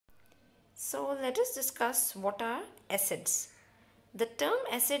So let us discuss what are acids. The term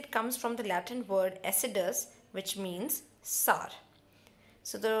acid comes from the Latin word acidus, which means sour.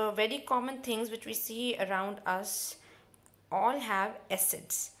 So the very common things which we see around us all have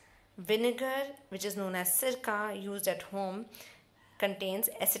acids. Vinegar, which is known as sirka, used at home, contains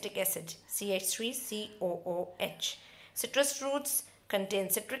acetic acid, CH3COOH. Citrus fruits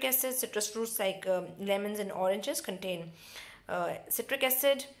contain citric acid. Citrus fruits like lemons and oranges contain citric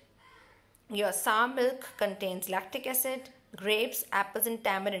acid. Your sour milk contains lactic acid. Grapes, apples and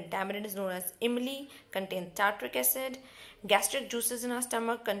tamarind is known as imli, contains tartaric acid. Gastric juices in our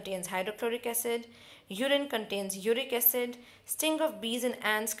stomach contains hydrochloric acid. Urine contains uric acid. Sting of bees and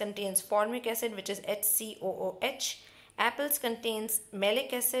ants contains formic acid, which is HCOOH. Apples contains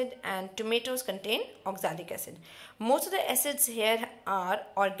malic acid and tomatoes contain oxalic acid. Most of the acids here are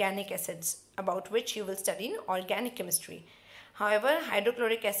organic acids, about which you will study in organic chemistry. However,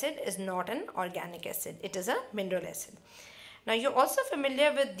 hydrochloric acid is not an organic acid. It is a mineral acid. Now, you're also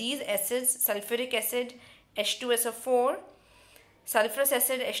familiar with these acids: sulfuric acid, H2SO4, sulfurous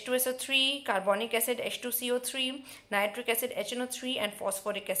acid, H2SO3, carbonic acid, H2CO3, nitric acid, HNO3, and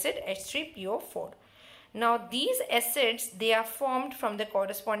phosphoric acid, H3PO4. Now, these acids, they are formed from the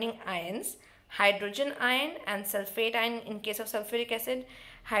corresponding ions: hydrogen ion and sulfate ion in case of sulfuric acid,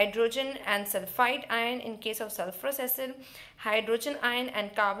 hydrogen and sulfide ion in case of sulfurous acid, hydrogen ion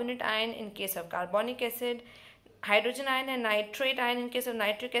and carbonate ion in case of carbonic acid, hydrogen ion and nitrate ion in case of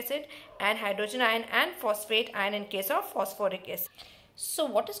nitric acid, and hydrogen ion and phosphate ion in case of phosphoric acid. So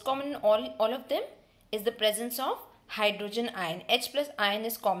what is common in all of them is the presence of hydrogen ion. H plus ion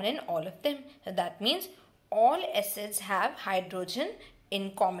is common in all of them. So that means all acids have hydrogen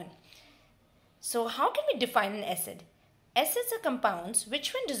in common. So how can we define an acid? Acids are compounds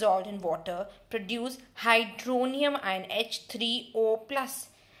which, when dissolved in water, produce hydronium ion H3O plus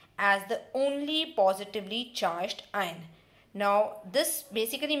as the only positively charged ion. Now this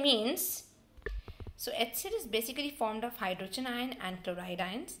basically means, so acid is basically formed of hydrogen ion and chloride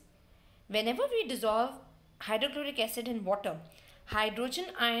ions. Whenever we dissolve hydrochloric acid in water, hydrogen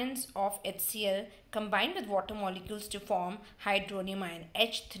ions of HCl combine with water molecules to form hydronium ion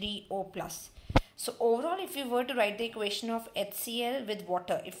H3O plus. So overall, if we were to write the equation of HCl with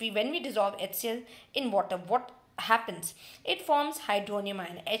water, when we dissolve HCl in water, what happens? It forms hydronium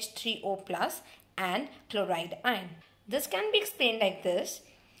ion H3O plus and chloride ion. This can be explained like this.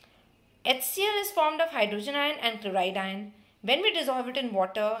 HCl is formed of hydrogen ion and chloride ion. When we dissolve it in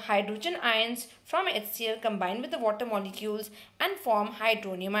water, hydrogen ions from HCl combine with the water molecules and form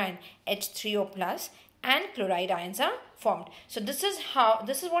hydronium ion H3O plus, and chloride ions are formed. So this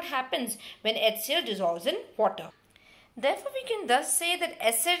is what happens when HCl dissolves in water. Therefore, we can thus say that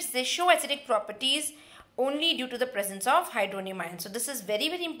acids, they show acidic properties only due to the presence of hydronium ions. So this is very,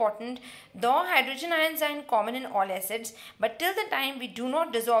 very important. Though hydrogen ions are common in all acids, but till the time we do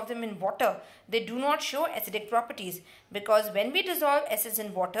not dissolve them in water, they do not show acidic properties, because when we dissolve acids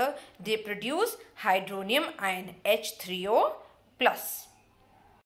in water, they produce hydronium ion H3O plus.